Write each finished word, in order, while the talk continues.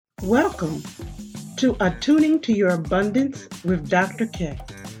Welcome to Attuning to Your Abundance with Dr. K,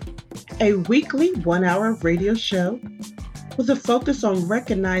 a weekly 1 hour radio show with a focus on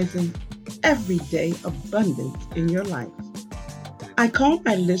recognizing everyday abundance in your life. I call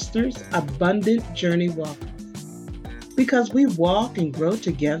my listeners Abundant Journey Walkers because we walk and grow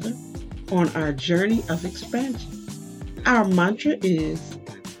together on our journey of expansion. Our mantra is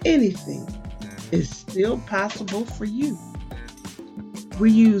anything is still possible for you. We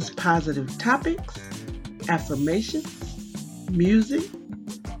use positive topics, affirmations, music,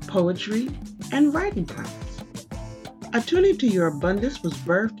 poetry, and writing prompts. Attuning to Your Abundance was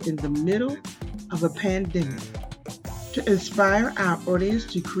birthed in the middle of a pandemic to inspire our audience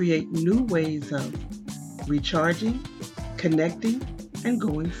to create new ways of recharging, connecting, and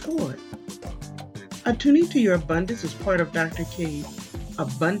going forward. Attuning to Your Abundance is part of Dr. K's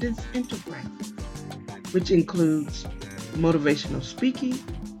Abundance Enterprise, which includes motivational speaking,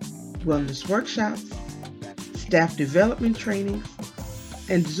 wellness workshops, staff development trainings,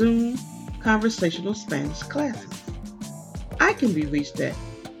 and Zoom conversational Spanish classes. I can be reached at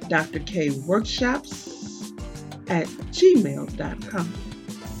drkworkshops@gmail.com.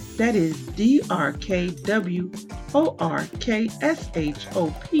 That is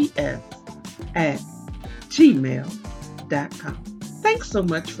drkworkshops@gmail.com. Thanks so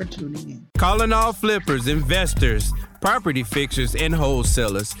much for tuning in. Calling all flippers, investors, property fixers, and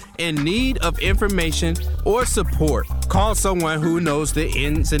wholesalers in need of information or support. Call someone who knows the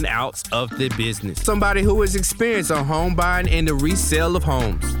ins and outs of the business. Somebody who is experienced on home buying and the resale of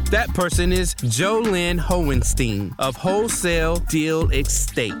homes. That person is Jolynn Hohenstein of Wholesale Deal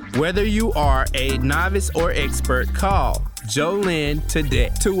Estate. Whether you are a novice or expert, call Jolynn today,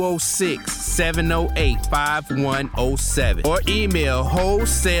 206-708-5107, or email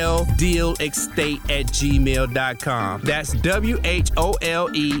wholesaledealestate@gmail.com. That's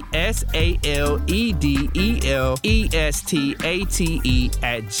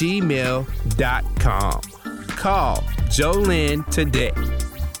WHOLESALEDELESTATE@gmail.com. Call Jolynn today.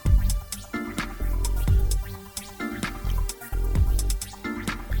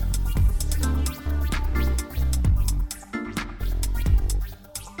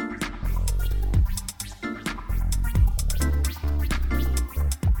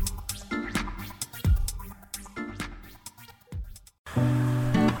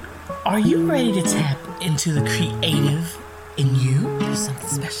 Are you ready to tap into the creative in you? Do something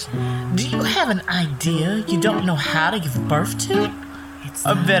special. Do you have an idea you don't know how to give birth to?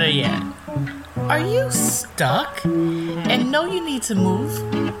 Or better yet, are you stuck and know you need to move,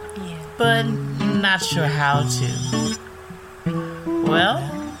 but not sure how to? Well,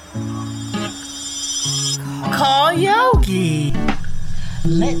 call Yogi.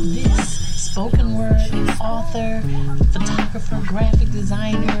 Let this spoken word author, photographer, graphic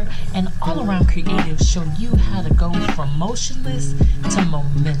designer, and all-around creative show you how to go from motionless to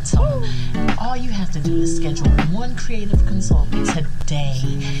momentum. All you have to do is schedule one creative consult today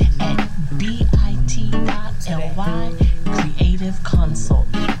at bit.ly creative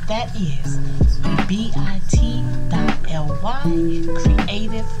consult. That is bit.ly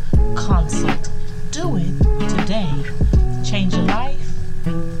creative consult. Do it today. Change your life.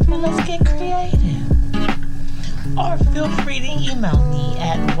 And let's get creative. Or feel free to email me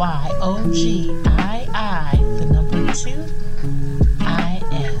at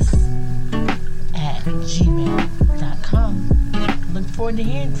YOGII2IS@gmail.com. Look forward to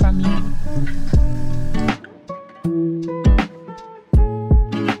hearing from you.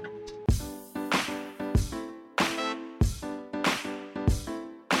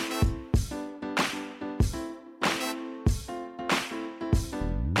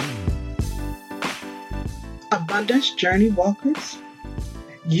 Abundance Journey Walkers,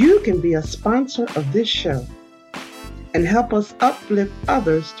 you can be a sponsor of this show and help us uplift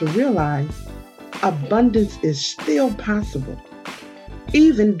others to realize abundance is still possible,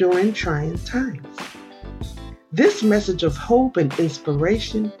 even during trying times. This message of hope and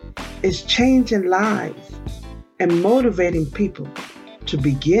inspiration is changing lives and motivating people to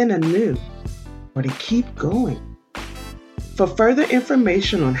begin anew or to keep going. For further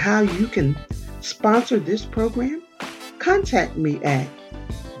information on how you can sponsor this program, contact me at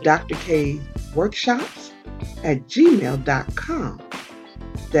drkworkshops@gmail.com.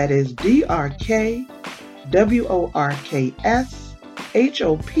 That is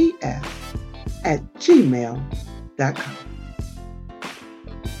drkworkshops@gmail.com.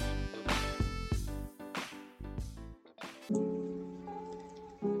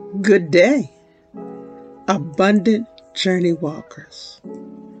 Good day, Abundant Journey Walkers.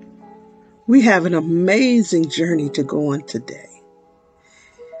 We have an amazing journey to go on today.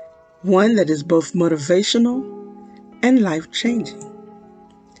 one that is both motivational and life-changing.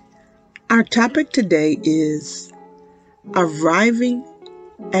 Our topic today is arriving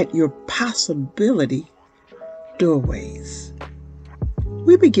at your possibility doorways.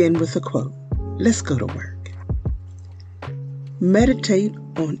 We begin with a quote. Let's go to work. Meditate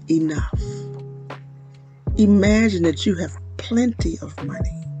on enough. Imagine that you have plenty of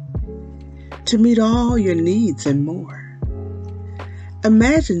money to meet all your needs and more.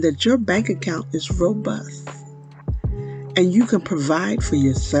 Imagine that your bank account is robust and you can provide for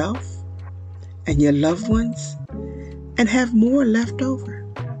yourself and your loved ones and have more left over.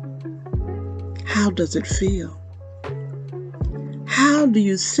 How does it feel? How do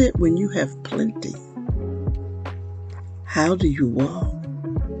you sit when you have plenty? How do you walk?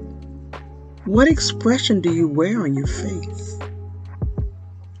 What expression do you wear on your face?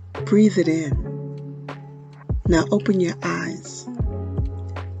 Breathe it in. Now open your eyes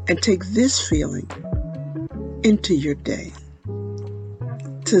and take this feeling into your day.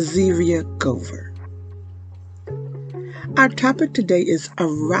 Tazivia Gover. Our topic today is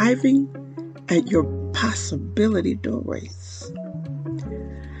arriving at your possibility doorways.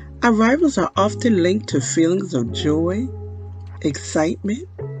 Arrivals are often linked to feelings of joy, excitement,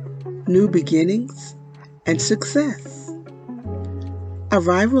 new beginnings, and success.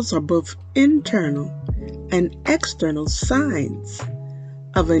 Arrivals are both internal and external signs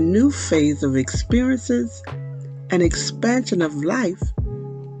of a new phase of experiences and expansion of life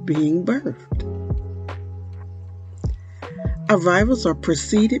being birthed. Arrivals are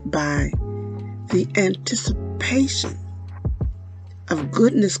preceded by the anticipation of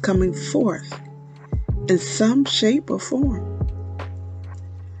goodness coming forth in some shape or form.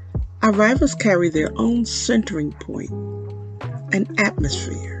 Arrivals carry their own centering point and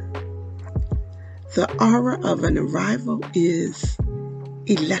atmosphere. The aura of an arrival is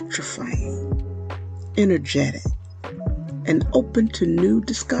electrifying, energetic, and open to new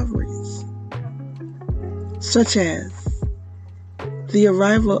discoveries, such as the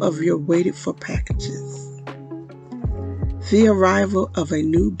arrival of your waited-for packages, the arrival of a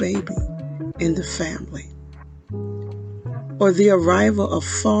new baby in the family, or the arrival of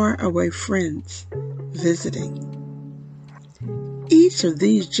far-away friends visiting. Each of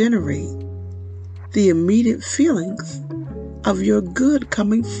these generate the immediate feelings of your good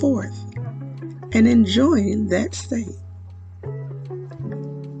coming forth and enjoying that state.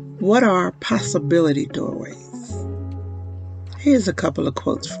 What are possibility doorways? Here's a couple of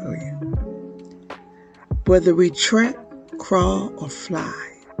quotes for you. Whether we trek, crawl, or fly,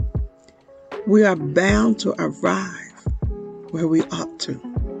 we are bound to arrive where we ought to.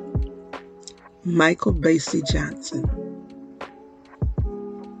 Michael Basie Johnson.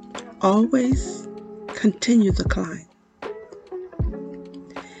 Always continue the climb.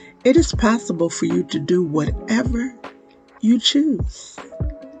 It is possible for you to do whatever you choose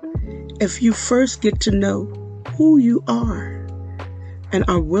if you first get to know who you are and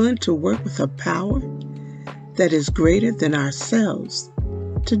are willing to work with a power that is greater than ourselves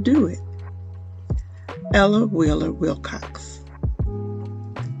to do it. Ella Wheeler Wilcox.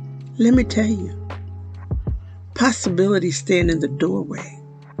 Let me tell you, possibilities stand in the doorway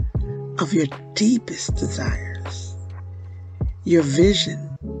of your deepest desires, your vision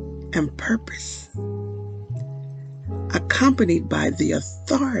and purpose, accompanied by the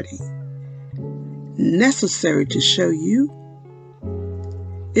authority necessary to show you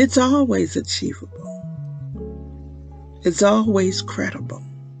it's always achievable, it's always credible,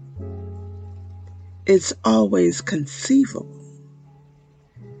 it's always conceivable,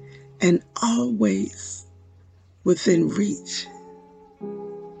 and always within reach.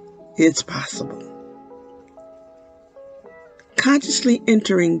 It's possible. Consciously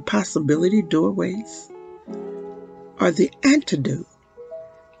entering possibility doorways are the antidote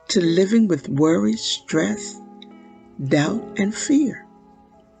to living with worry, stress, doubt, and fear.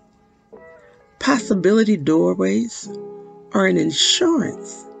 Possibility doorways are an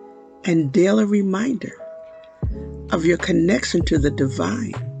insurance and daily reminder of your connection to the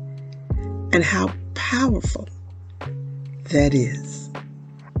divine and how powerful that is.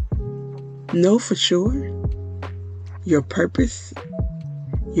 Know for sure your purpose,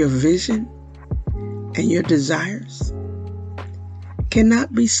 your vision, and your desires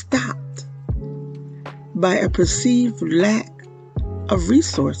cannot be stopped by a perceived lack of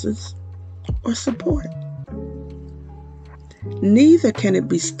resources or support. Neither can it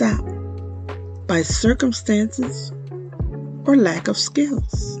be stopped by circumstances or lack of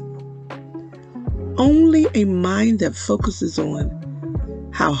skills. Only a mind that focuses on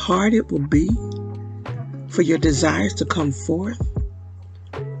how hard it will be for your desires to come forth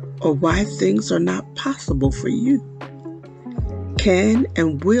or why things are not possible for you can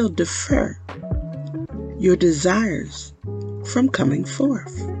and will defer your desires from coming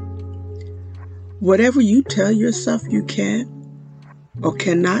forth. Whatever you tell yourself you can or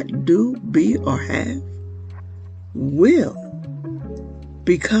cannot do, be, or have will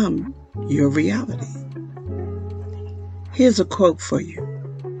become your reality. Here's a quote for you.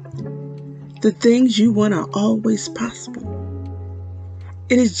 The things you want are always possible.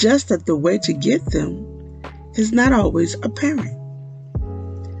 It is just that the way to get them is not always apparent.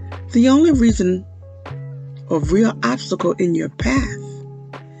 The only reason or real obstacle in your path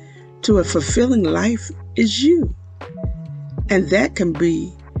to a fulfilling life is you. And that can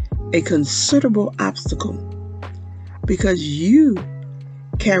be a considerable obstacle because you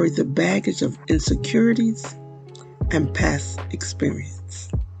carry the baggage of insecurities and past experience.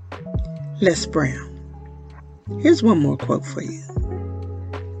 Les Brown. Here's one more quote for you.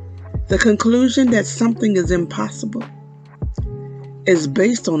 The conclusion that something is impossible is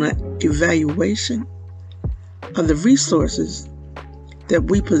based on an evaluation of the resources that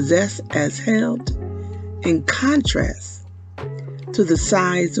we possess as held in contrast to the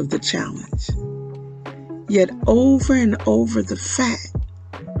size of the challenge. Yet over and over, the fact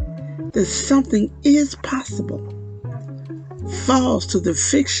that something is possible falls to the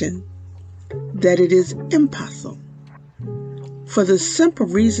fiction that it is impossible, for the simple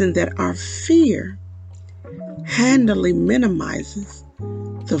reason that our fear handily minimizes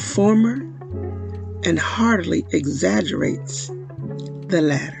the former and heartily exaggerates the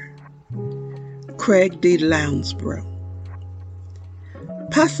latter. Craig D. Lounsborough.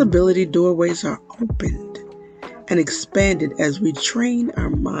 Possibility doorways are opened and expanded as we train our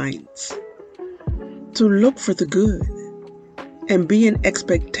minds to look for the good and be in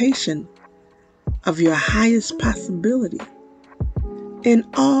expectation of your highest possibility in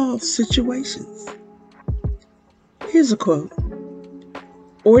all situations. Here's a quote.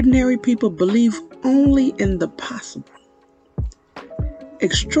 Ordinary people believe only in the possible.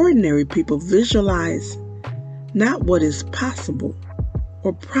 Extraordinary people visualize not what is possible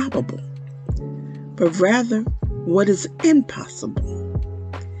or probable, but rather what is impossible.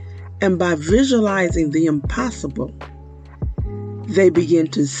 And by visualizing the impossible, they begin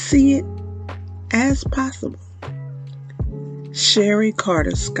to see it as possible. Sherry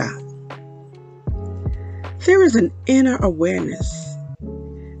Carter Scott. There is an inner awareness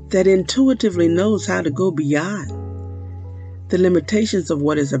that intuitively knows how to go beyond the limitations of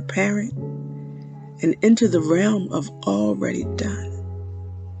what is apparent and into the realm of already done.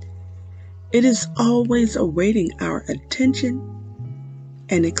 It is always awaiting our attention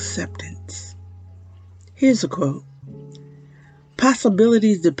and acceptance. Here's a quote.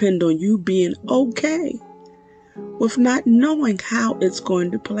 Possibilities depend on you being okay with not knowing how it's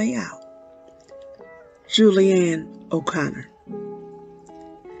going to play out. Julianne O'Connor.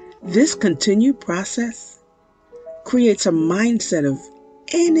 This continued process creates a mindset of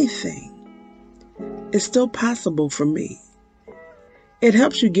anything is still possible for me. It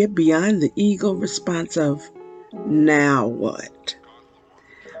helps you get beyond the ego response of, now what?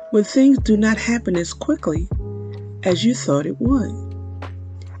 When things do not happen as quickly as you thought it would.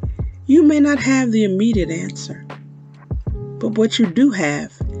 You may not have the immediate answer, but what you do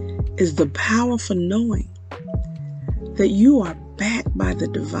have is the powerful knowing that you are backed by the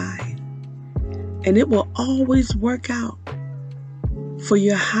divine, and it will always work out for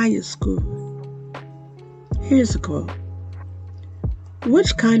your highest good. Here's a quote.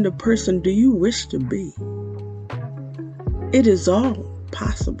 Which kind of person do you wish to be? It is all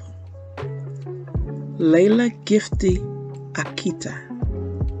possible. Layla Gifty Akita.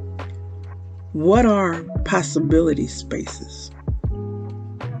 What are possibility spaces?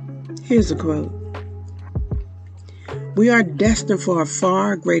 Here's a quote. We are destined for a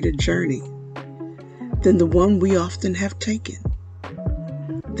far greater journey than the one we often have taken.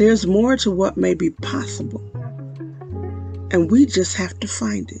 There's more to what may be possible, and we just have to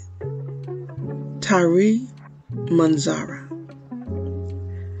find it. Tari Manzara.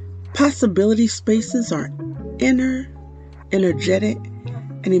 Possibility spaces are inner, energetic,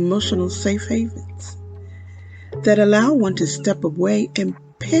 and emotional safe havens that allow one to step away and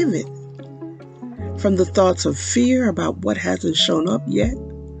pivot from the thoughts of fear about what hasn't shown up yet,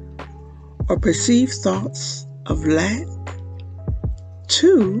 or perceived thoughts of lack,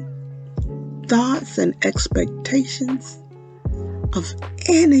 to thoughts and expectations of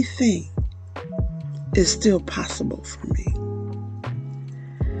anything is still possible for me.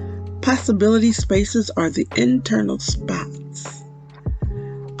 Possibility spaces are the internal spots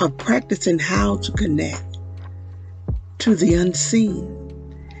of practicing how to connect to the unseen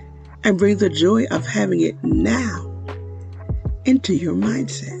and bring the joy of having it now into your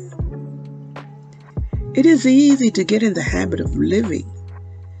mindset. It is easy to get in the habit of living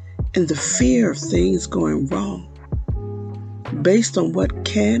in the fear of things going wrong based on what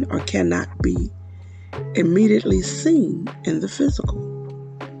can or cannot be immediately seen in the physical.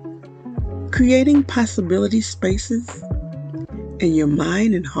 Creating possibility spaces in your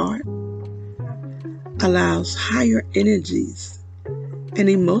mind and heart allows higher energies and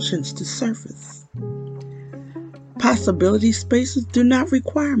emotions to surface. Possibility spaces do not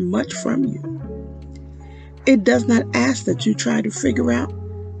require much from you. It does not ask that you try to figure out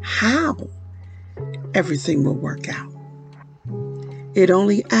how everything will work out. It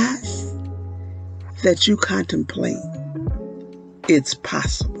only asks that you contemplate it's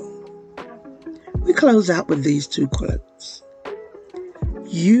possible. We close out with these two quotes.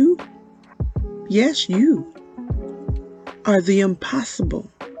 You, yes, you, are the impossible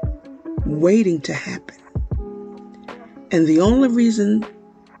waiting to happen. And the only reason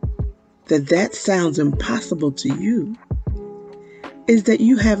that sounds impossible to you is that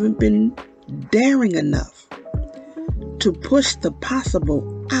you haven't been daring enough to push the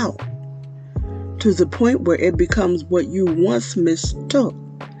possible out to the point where it becomes what you once mistook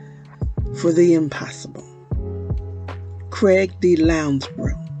for the impossible. Craig D.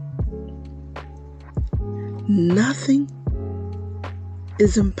 Lounsborough. Nothing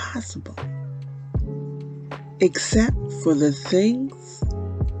is impossible except for the things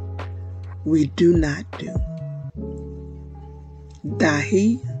we do not do.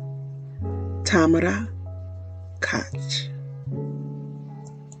 Dahi Tamara Koch.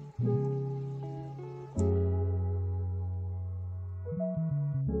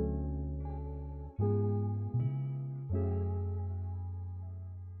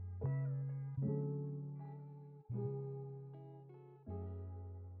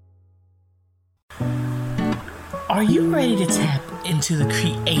 Are you ready to tap into the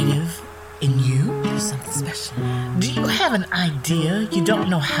creative in you? Do something special. Do you have an idea you don't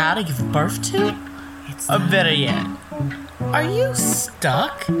know how to give birth to? Or better yet, are you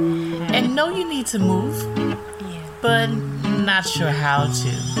stuck and know you need to move, but not sure how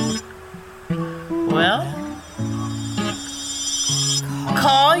to? Well,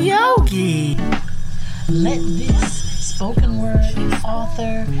 call Yogi. Let this spoken word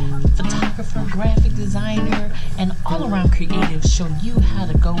author, photographer, graphic designer, and all-around creative show you how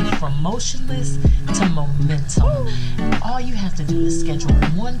to go from motionless to momentum. All you have to do is schedule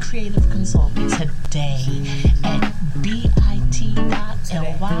one creative consult today at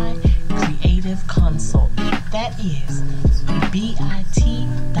bit.ly creative consult. That is bit.ly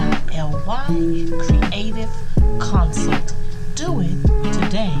creative consult. Do it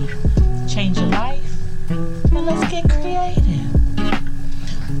today. Change your life. And let's get creative.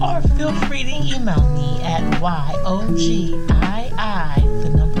 Or feel free to email me at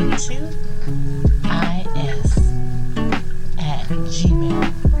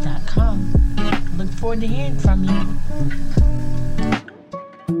yogii2is@gmail.com. Look forward to hearing from you.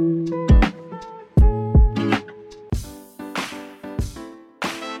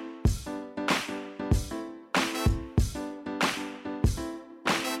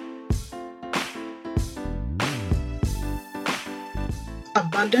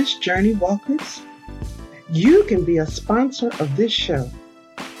 Abundance Journey Walkers, you can be a sponsor of this show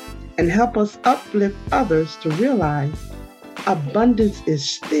and help us uplift others to realize abundance is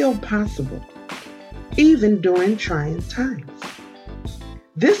still possible, even during trying times.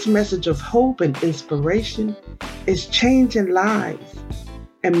 This message of hope and inspiration is changing lives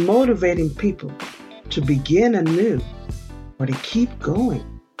and motivating people to begin anew or to keep going.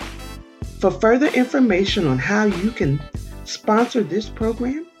 For further information on how you can sponsor this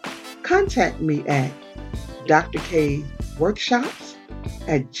program, contact me at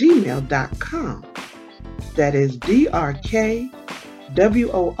drkworkshops@gmail.com. That is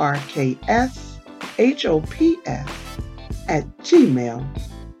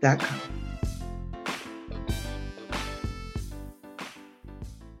drkworkshops@gmail.com.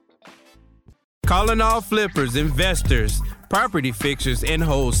 Calling all flippers, investors, property fixers, and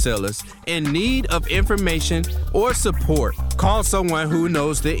wholesalers in need of information or support. Call someone who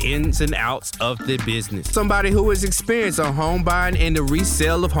knows the ins and outs of the business. Somebody who is experienced on home buying and the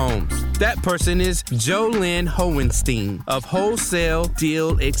resale of homes. That person is Jolynn Hohenstein of Wholesale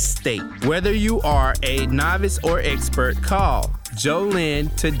Deal Estate. Whether you are a novice or expert, call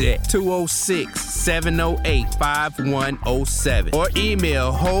Jolynn today, 206-708-5107, or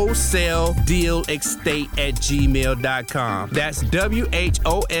email wholesaledealestate@gmail.com. That's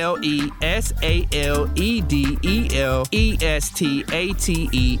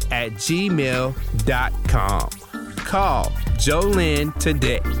WHOLESALEDELESTATE@gmail.com. Call Jolynn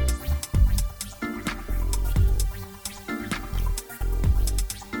today.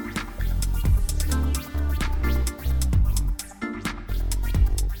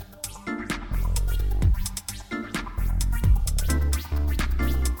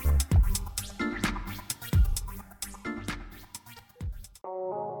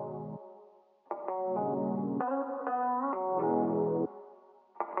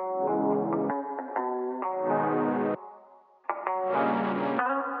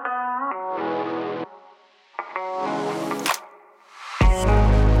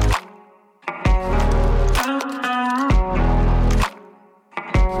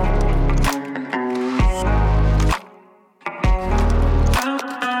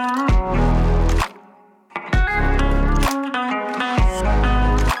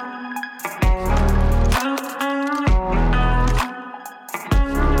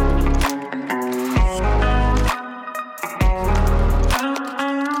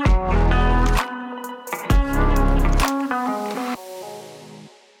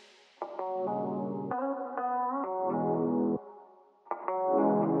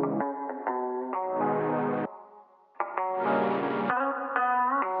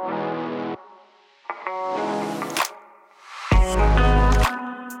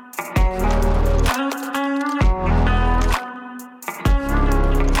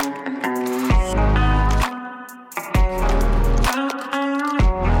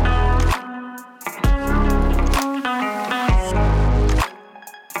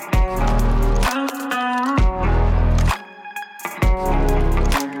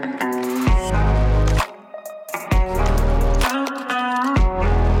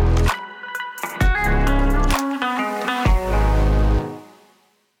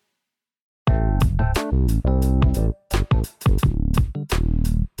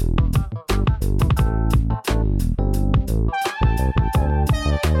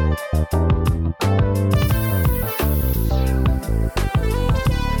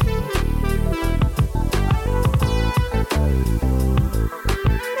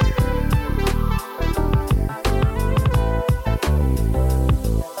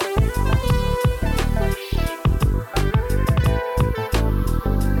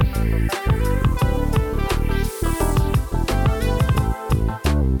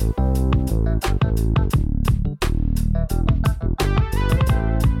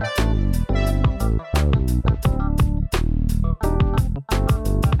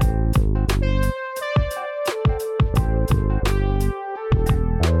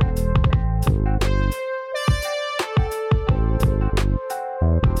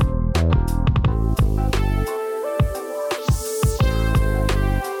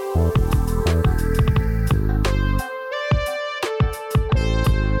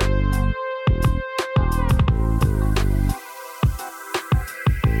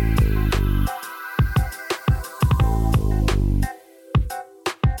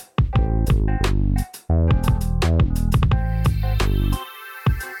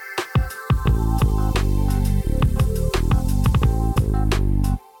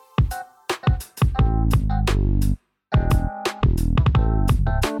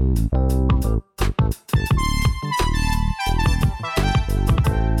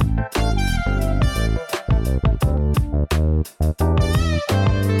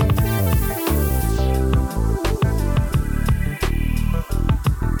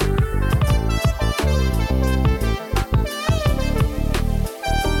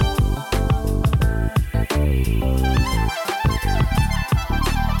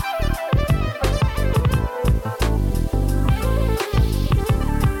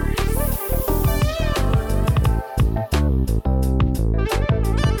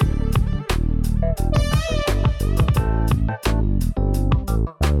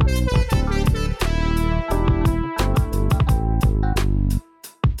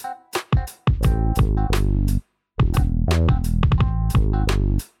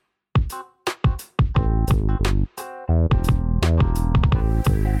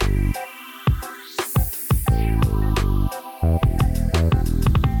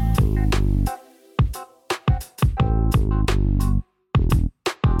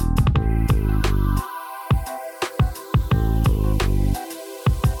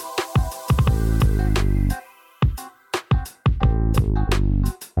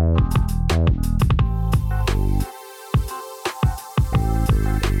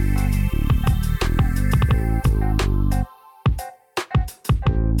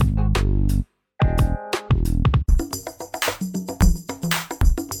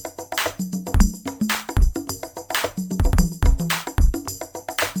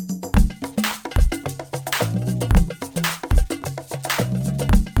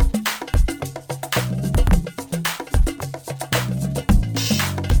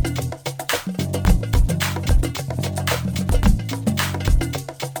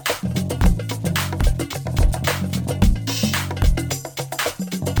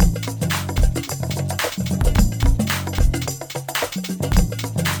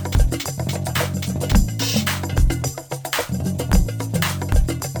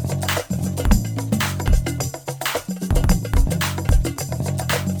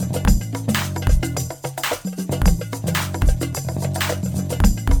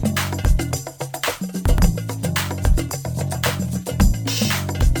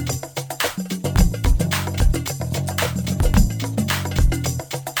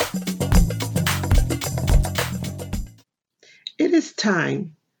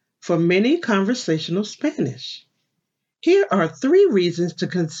 time for mini conversational Spanish. Here are 3 reasons to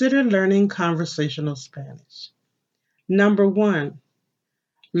consider learning conversational Spanish. Number 1,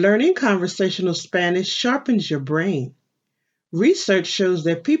 learning conversational Spanish sharpens your brain. Research shows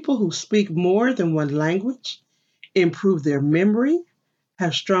that people who speak more than one language improve their memory,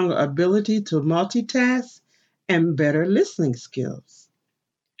 have stronger ability to multitask, and better listening skills.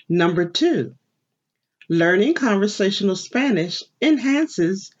 Number 2, learning conversational Spanish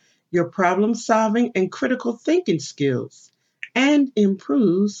enhances your problem solving and critical thinking skills and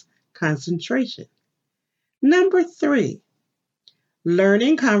improves concentration. Number 3,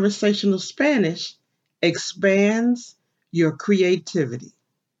 learning conversational Spanish expands your creativity.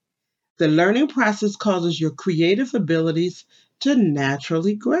 The learning process causes your creative abilities to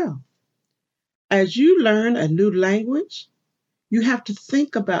naturally grow. As you learn a new language, you have to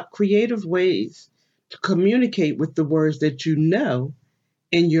think about creative ways to communicate with the words that you know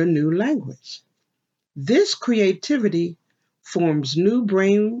in your new language. This creativity forms new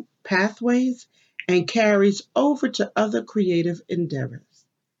brain pathways and carries over to other creative endeavors.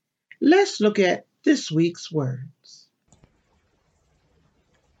 Let's look at this week's words.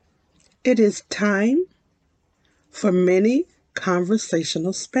 It is time for mini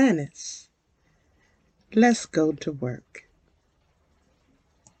conversational Spanish. Let's go to work.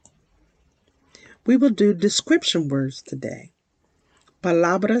 We will do description words today.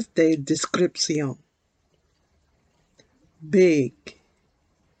 Palabras de descripción. Big,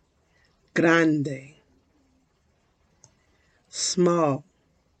 grande, small,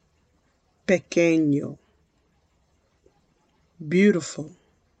 pequeño, beautiful,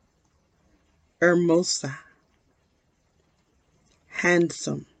 hermosa,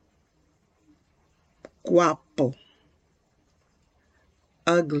 handsome, guapo,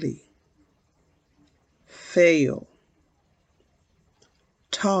 ugly, feo,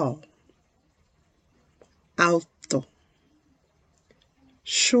 tall, alto,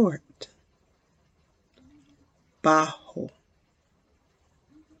 short, bajo,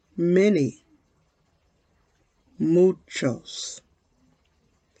 many, muchos,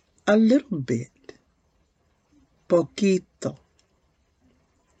 a little bit, poquito,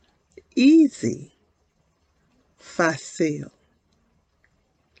 easy, fácil,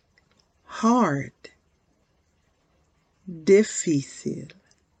 hard, difícil,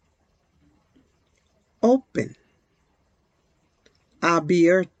 open,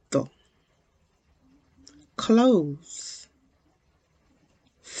 abierto, close,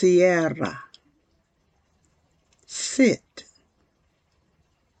 cierra, sit,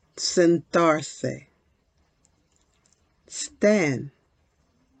 sentarse, stand,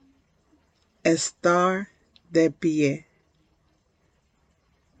 estar de pie,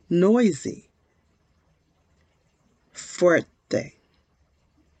 noisy, fuerte,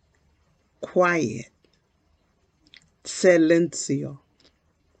 quiet, silencio,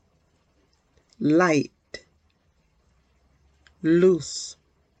 light, luz,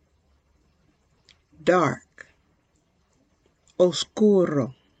 dark,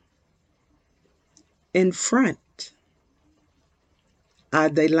 oscuro, in front,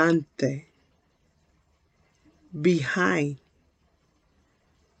 adelante, behind,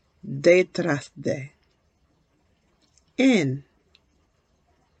 detrás de, in,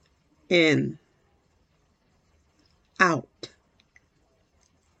 out,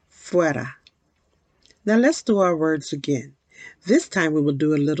 fuera. Now let's do our words again. This time we will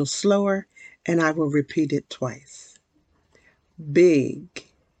do a little slower and I will repeat it twice. Big,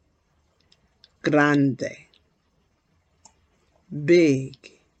 grande,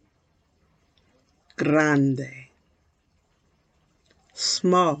 big, grande,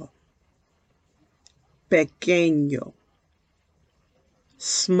 small, pequeño,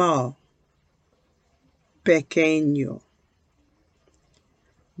 small, pequeño,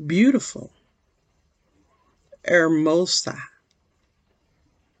 beautiful, hermosa,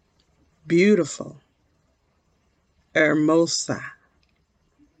 beautiful, hermosa,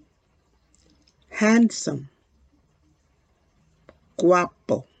 handsome,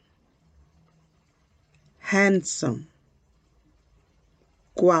 guapo, handsome,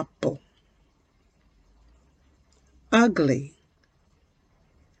 guapo, ugly,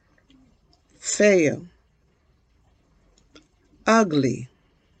 feo, ugly,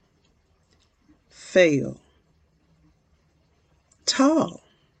 feo, tall,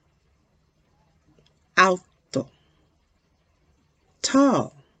 alto,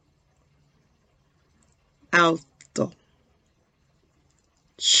 tall, alto,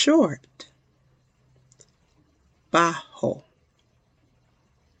 short, bajo,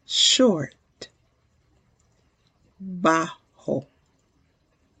 short, bajo,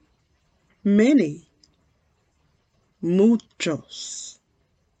 many, muchos,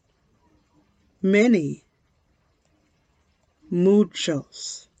 many,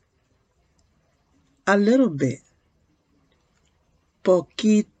 muchos, a little bit,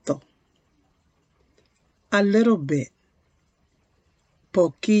 poquito, a little bit,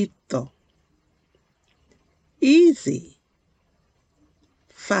 poquito, easy,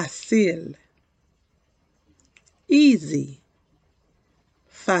 fácil, easy,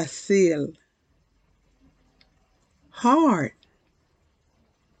 fácil, hard,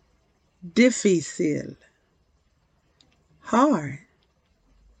 difícil, hard,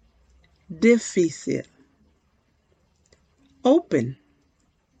 difícil, open,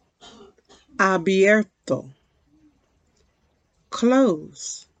 abierto,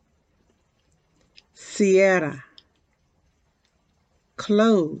 close, cierra,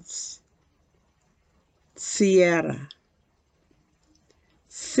 close, cierra,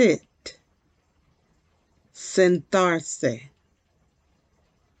 sit, sentarse,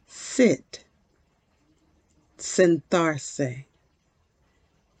 sit, sentarse,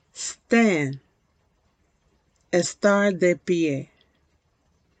 stand, estar de pie,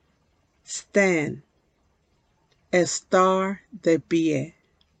 stand, estar de pie,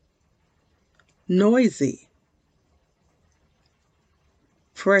 noisy,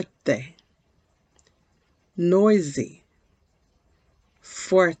 fuerte, noisy,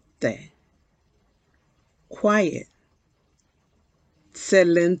 fuerte, quiet,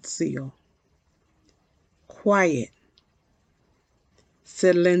 silencio, quiet,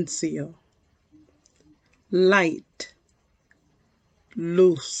 silencio, light,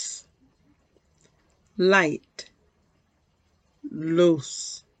 luz, light,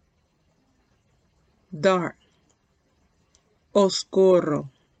 luz, dark, oscuro,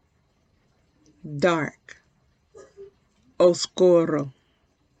 dark, oscuro,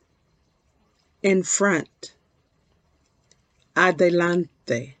 in front,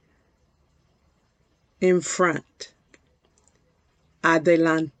 adelante, in front,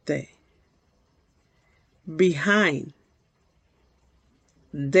 adelante, behind,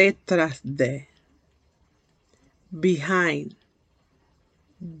 detrás de, behind,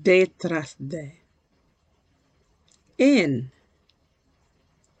 detrás de, in,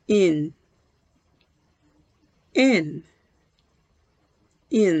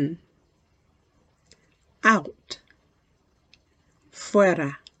 out,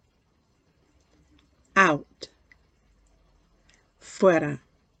 fuera, out, fuera.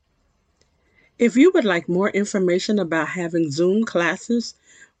 If you would like more information about having Zoom classes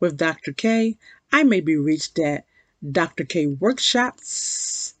with Dr. K, I may be reached at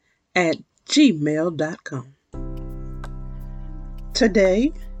drkworkshops@gmail.com.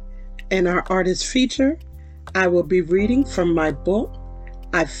 Today, in our artist feature, I will be reading from my book,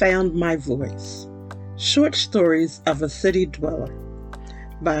 I Found My Voice, Short Stories of a City Dweller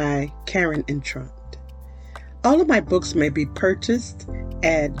by Karen Entrant. All of my books may be purchased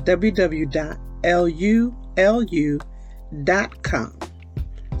at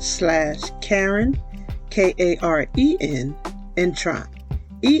www.lullu.com/Karen, Karen, Entrant,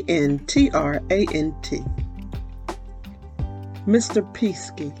 Entrant. Mr.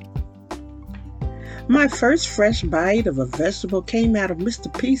 Peasky. My first fresh bite of a vegetable came out of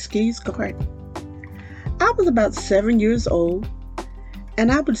Mr. Peasky's garden. I was about 7 years old,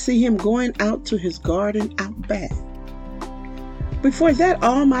 and I would see him going out to his garden out back. Before that,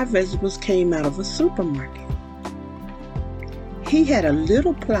 all my vegetables came out of a supermarket. He had a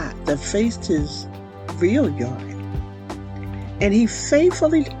little plot that faced his real yard, and he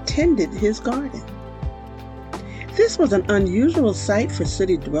faithfully tended his garden. This was an unusual sight for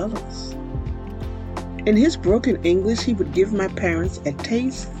city dwellers. In his broken English, he would give my parents a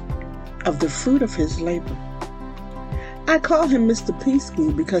taste of the fruit of his labor. I call him Mr.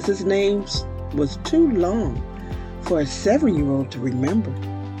 Peasky because his name was too long for a 7-year-old to remember.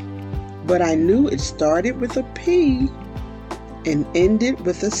 But I knew it started with a P and ended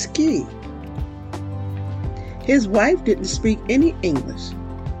with a ski. His wife didn't speak any English,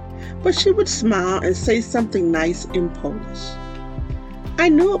 but she would smile and say something nice in Polish. I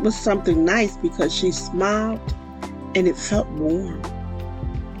knew it was something nice because she smiled and it felt warm.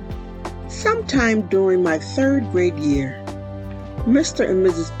 Sometime during my 3rd grade year, Mr. and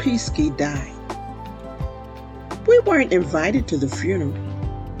Mrs. Peasky died. We weren't invited to the funeral.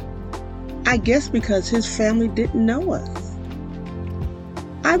 I guess because his family didn't know us.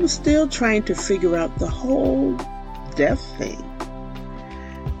 I was still trying to figure out the whole death thing.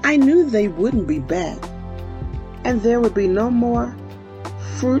 I knew they wouldn't be back, and there would be no more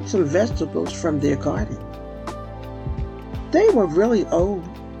fruits and vegetables from their garden. They were really old,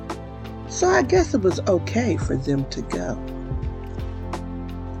 So I guess it was okay for them to go.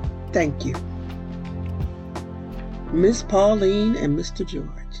 Thank you. Miss Pauline and Mr. George.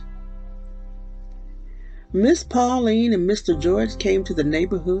 Miss Pauline and Mr. George came to the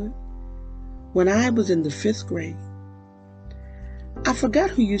neighborhood when I was in the 5th grade. I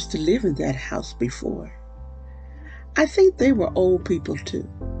forgot who used to live in that house before. I think they were old people too.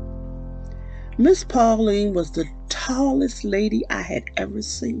 Miss Pauline was the tallest lady I had ever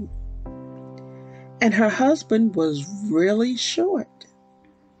seen, and her husband was really short.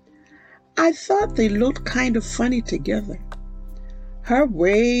 I thought they looked kind of funny together. Her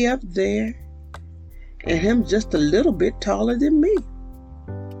way up there, and him just a little bit taller than me.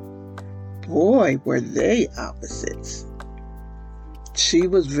 Boy, were they opposites. She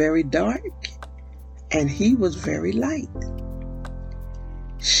was very dark, and he was very light.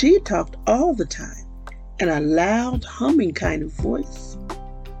 She talked all the time in a loud, humming kind of voice,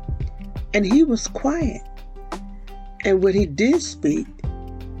 and he was quiet. And when he did speak,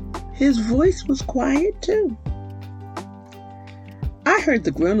 his voice was quiet too. I heard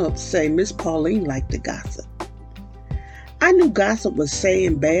the grown-ups say Miss Pauline liked to gossip. I knew gossip was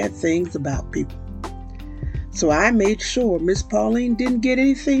saying bad things about people, so I made sure Miss Pauline didn't get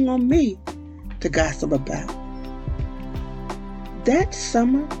anything on me to gossip about. That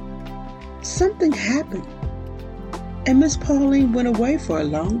summer, something happened, and Miss Pauline went away for a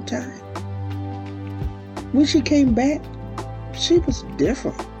long time. When she came back, she was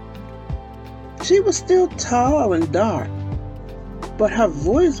different. She was still tall and dark, but her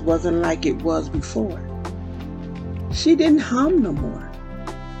voice wasn't like it was before. She didn't hum no more.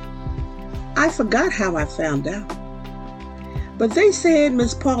 I forgot how I found out, but they said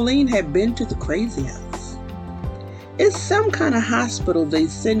Miss Pauline had been to the crazy house. It's some kind of hospital they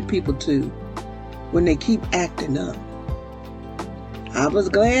send people to when they keep acting up. I was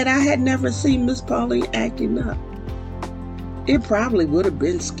glad I had never seen Miss Pauline acting up. It probably would have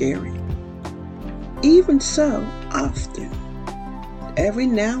been scary. Even so, often, every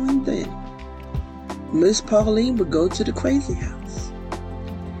now and then, Miss Pauline would go to the crazy house,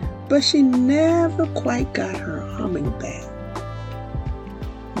 but she never quite got her humming back.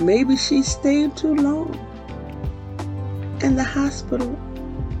 Maybe she stayed too long, and the hospital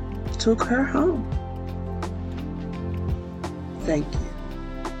took her home. Thank you.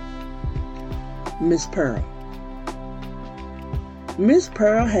 Miss Pearl. Miss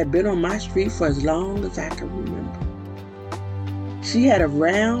Pearl had been on my street for as long as I can remember. She had a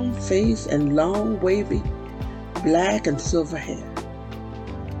round face and long, wavy, black and silver hair.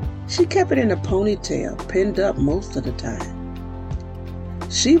 She kept it in a ponytail, pinned up most of the time.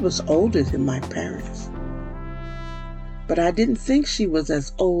 She was older than my parents, but I didn't think she was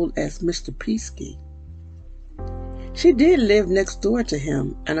as old as Mr. Peasky. She did live next door to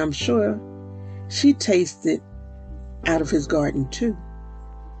him, and I'm sure she tasted out of his garden too.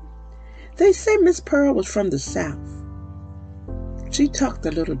 They say Miss Pearl was from the South. She talked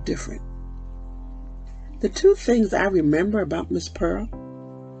a little different. The two things I remember about Miss Pearl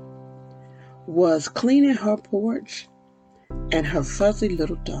was cleaning her porch and her fuzzy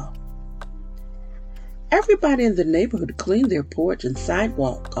little dog. Everybody in the neighborhood cleaned their porch and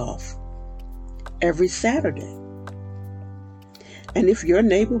sidewalk off every Saturday. And if your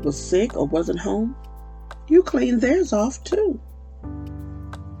neighbor was sick or wasn't home, you cleaned theirs off too.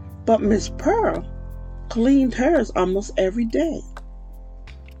 But Miss Pearl cleaned hers almost every day,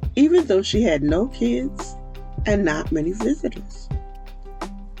 even though she had no kids and not many visitors.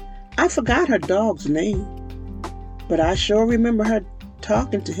 I forgot her dog's name, but I sure remember her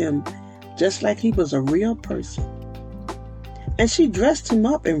talking to him just like he was a real person. And she dressed him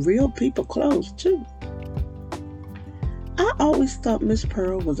up in real people clothes too. I always thought Miss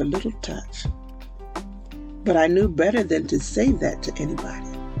Pearl was a little touch, but I knew better than to say that to anybody.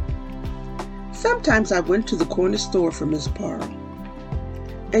 Sometimes I went to the corner store for Miss Pearl,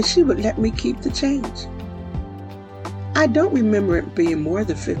 and she would let me keep the change. I don't remember it being more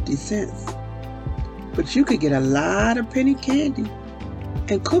than 50 cents, but you could get a lot of penny candy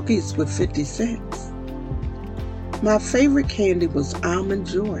and cookies with 50 cents. My favorite candy was Almond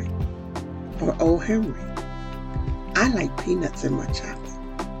Joy or O. Henry. I like peanuts in my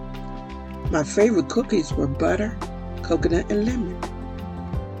chocolate. My favorite cookies were butter, coconut, and lemon.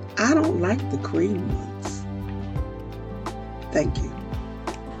 I don't like the cream ones. Thank you.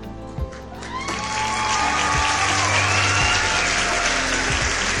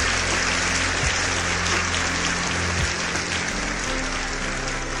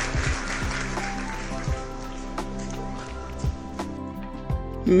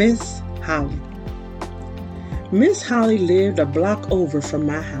 Miss Holly. Miss Holly lived a block over from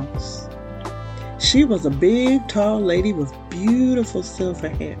my house. She was a big, tall lady with beautiful silver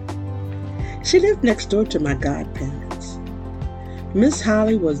hair. She lived next door to my godparents. Miss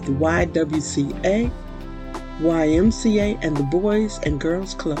Holly was the YWCA, YMCA, and the Boys and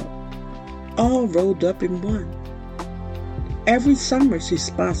Girls Club, all rolled up in one. Every summer she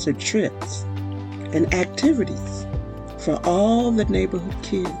sponsored trips and activities for all the neighborhood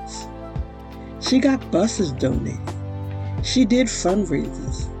kids. She got buses donated. She did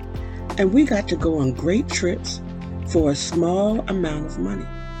fundraisers, and we got to go on great trips for a small amount of money.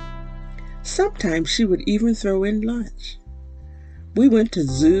 Sometimes she would even throw in lunch. We went to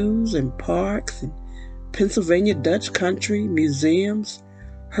zoos and parks and Pennsylvania Dutch Country, museums,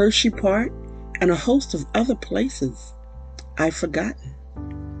 Hershey Park, and a host of other places I've forgotten.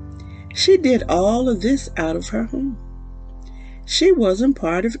 She did all of this out of her home. She wasn't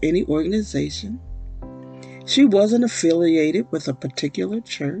part of any organization. She wasn't affiliated with a particular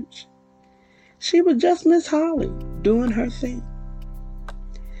church. She was just Miss Holly doing her thing.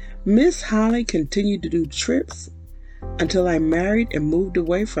 Miss Holly continued to do trips until I married and moved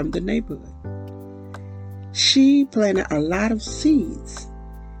away from the neighborhood. She planted a lot of seeds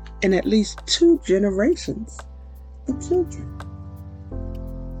in at least 2 generations of children.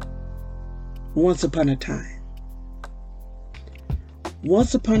 Once upon a time,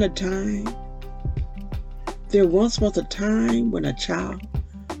 there once was a time when a child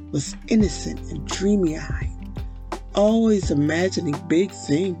was innocent and dreamy-eyed, always imagining big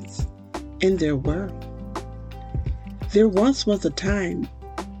things in their world. There once was a time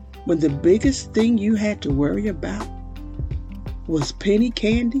when the biggest thing you had to worry about was penny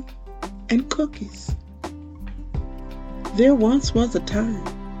candy and cookies. There once was a time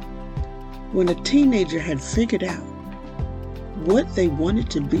when a teenager had figured out what they wanted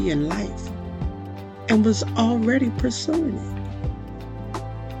to be in life and was already pursuing it.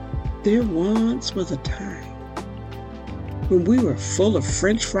 There once was a time when we were full of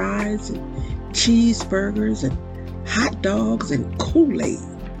French fries and cheeseburgers and hot dogs and Kool-Aid.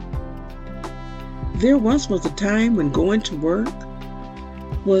 There once was a time when going to work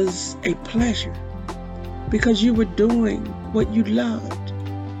was a pleasure because you were doing what you loved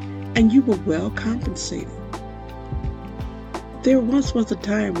and you were well compensated. There once was a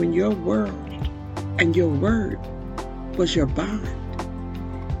time when your world and your word was your bond,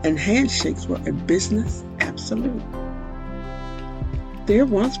 and handshakes were a business absolute. There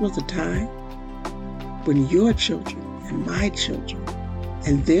once was a time when your children and my children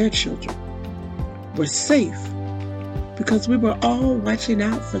and their children were safe because we were all watching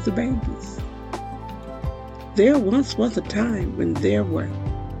out for the babies. There once was a time when there were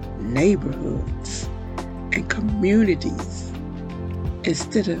neighborhoods and communities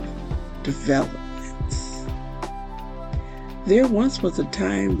instead of developments. There once was a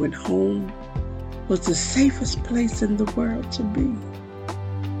time when home was the safest place in the world to be.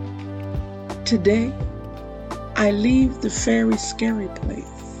 Today, I leave the very scary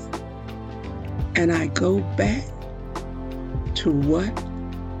place and I go back to what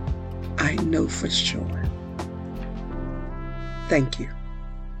I know for sure. Thank you.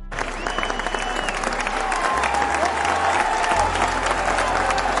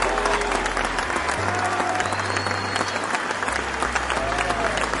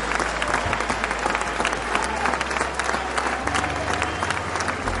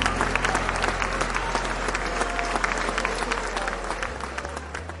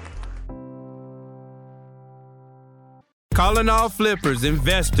 Calling all flippers,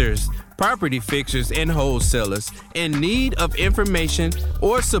 investors, property fixers, and wholesalers in need of information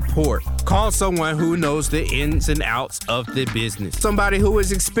or support. Call someone who knows the ins and outs of the business. Somebody who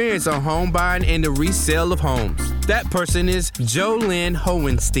is experienced on home buying and the resale of homes. That person is Jolynn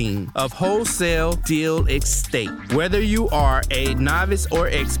Hohenstein of Wholesale Deal Estate. Whether you are a novice or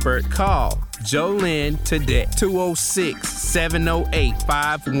expert, call Jolynn today,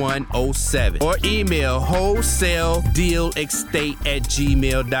 206-708-5107, or email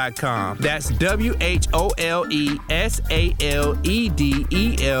wholesaledealestate@gmail.com. That's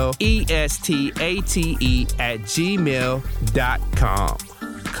wholesaledealestate@gmail.com.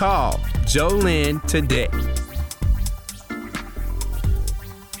 Call Jolynn today.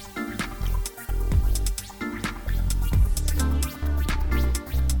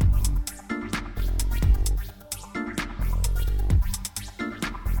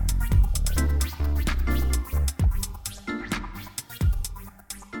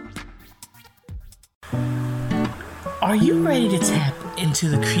 Are you ready to tap into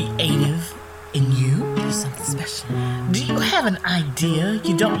the creative in you? Do something special. Do you have an idea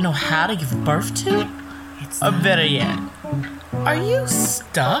you don't know how to give birth to? Or better yet, Are you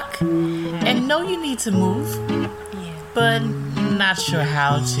stuck and know you need to move, but not sure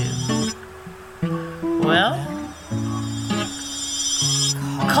how to? Well,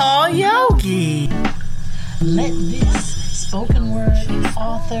 call Yogi. Let this spoken word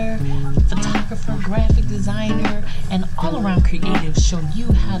author, photographer, graphic designer, and all-around creative show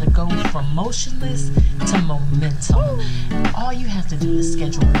you how to go from motionless to momentum. All you have to do is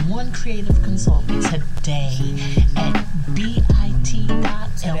schedule one creative consult today at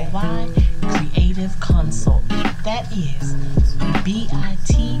bit.ly creative consult. That is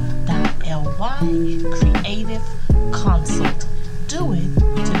bit.ly creative consult. Do it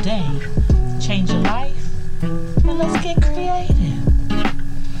today. Change your life. And let's get creative.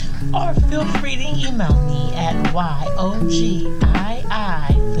 Or feel free to email me at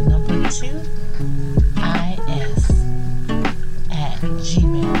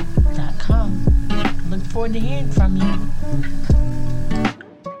yogii2is@gmail.com. Look forward to hearing from you.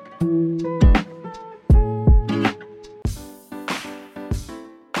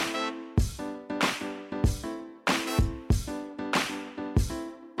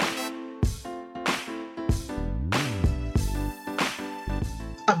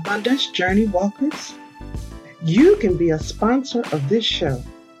 Abundance Journey Walkers, you can be a sponsor of this show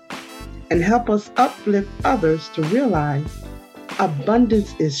and help us uplift others to realize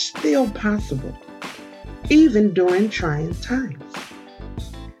abundance is still possible, even during trying times.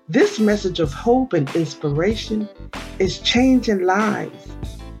 This message of hope and inspiration is changing lives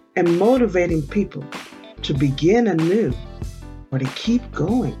and motivating people to begin anew or to keep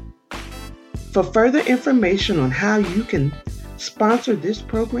going. For further information on how you can sponsor this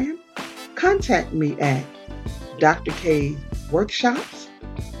program, contact me at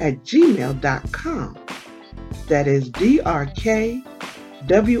drkworkshops@gmail.com. That is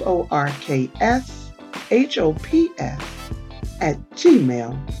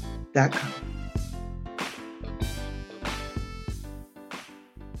drkworkshops@gmail.com.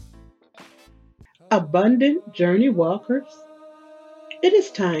 Abundant Journey Walkers, it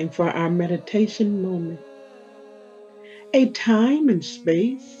is time for our meditation moment. A time and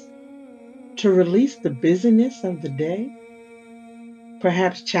space to release the busyness of the day,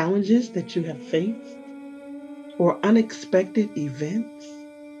 perhaps challenges that you have faced, or unexpected events.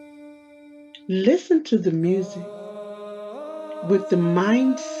 Listen to the music with the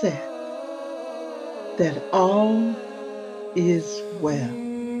mindset that all is well,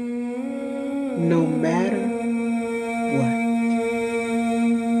 no matter what.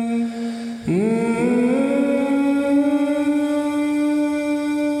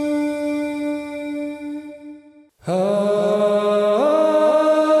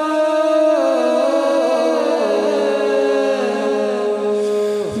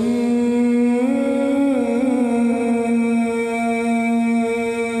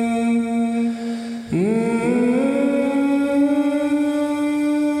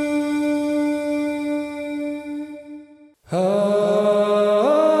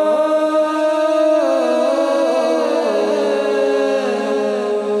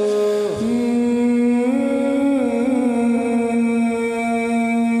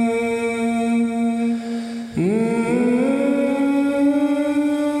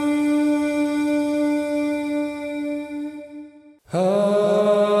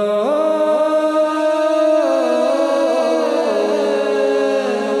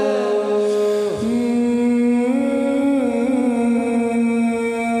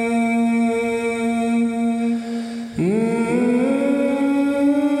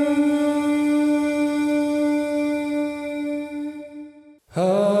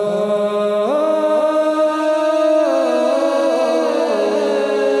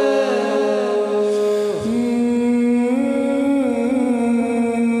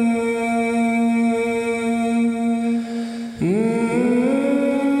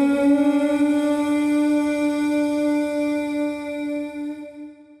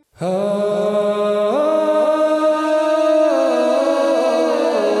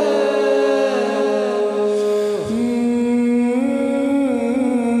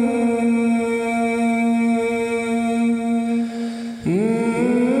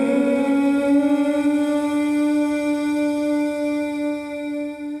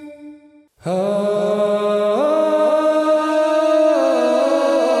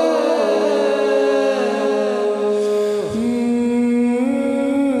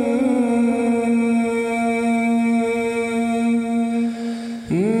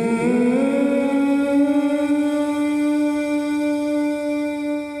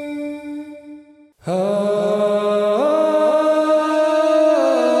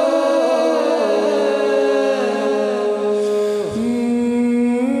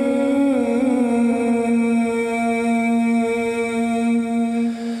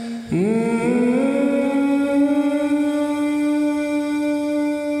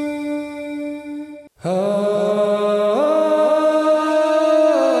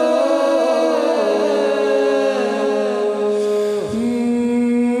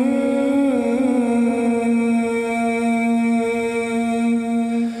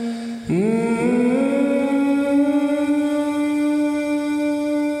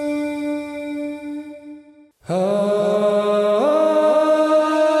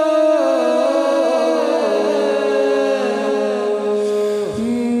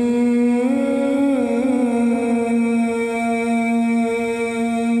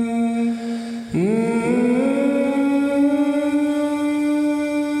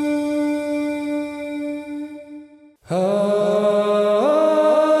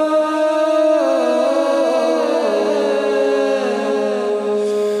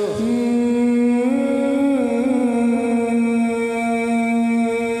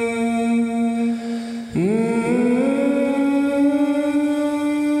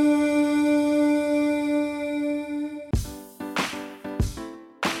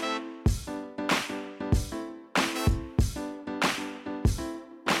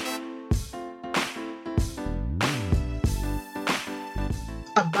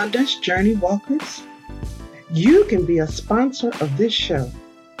 Abundance Journey Walkers, you can be a sponsor of this show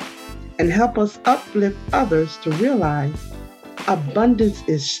and help us uplift others to realize abundance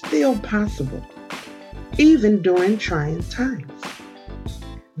is still possible, even during trying times.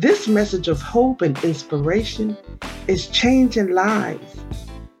 This message of hope and inspiration is changing lives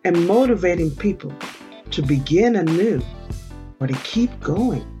and motivating people to begin anew or to keep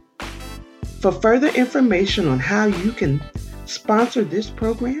going. For further information on how you can sponsor this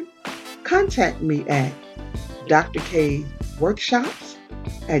program, contact me at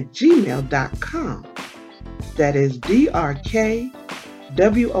drkworkshops@gmail.com. That is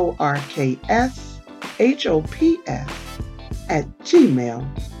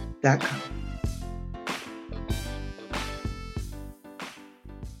drkworkshops@gmail.com.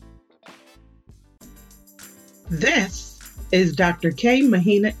 This is Dr. K.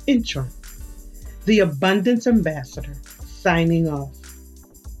 Mahina Intro, the Abundance Ambassador, signing off.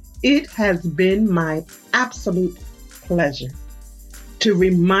 It has been my absolute pleasure to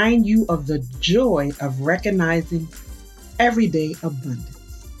remind you of the joy of recognizing everyday abundance.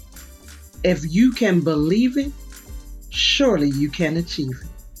 If you can believe it, surely you can achieve it.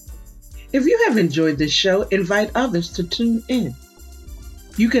 If you have enjoyed this show, invite others to tune in.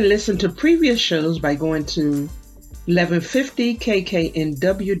 You can listen to previous shows by going to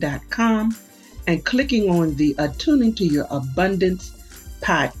 1150kknw.com and clicking on the Attuning to Your Abundance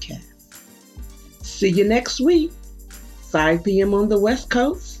podcast. See you next week, 5 p.m. on the West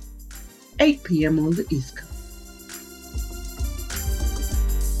Coast, 8 p.m. on the East Coast.